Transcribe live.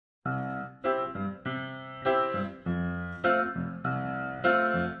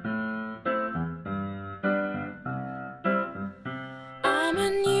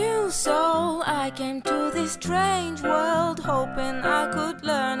came to this strange world hoping I could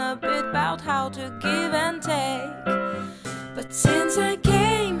learn a bit about how to give and take. But since I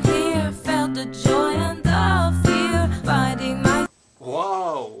came here, I felt the joy and the fear finding my...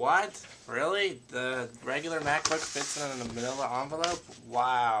 Whoa, what? Really? The regular MacBook fits in a manila envelope?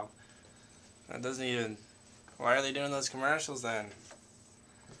 Wow. That doesn't even... Why are they doing those commercials then?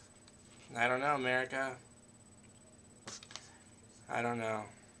 I don't know, America. I don't know.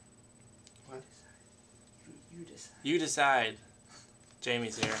 What? You decide. You decide.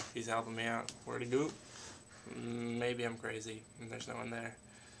 Jamie's here. He's helping me out. Where'd he go? Maybe I'm crazy and there's no one there.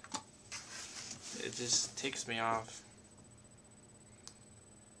 It just ticks me off.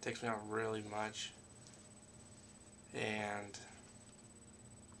 Ticks me off really much. And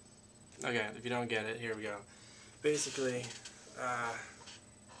okay, if you don't get it, here we go. Basically,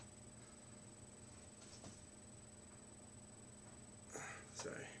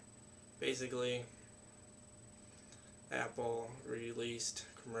 Apple released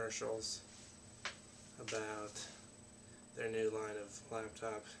commercials about their new line of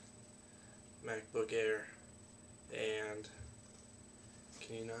laptop, Macbook Air, and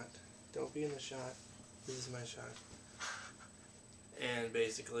can you not? Don't be in the shot. This is my shot. And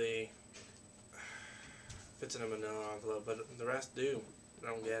basically, fits in a manila envelope, but the rest do. I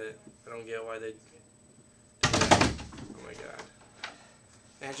don't get it. I don't get why they do that. Oh my god.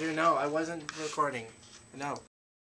 Andrew, no, I wasn't recording. No.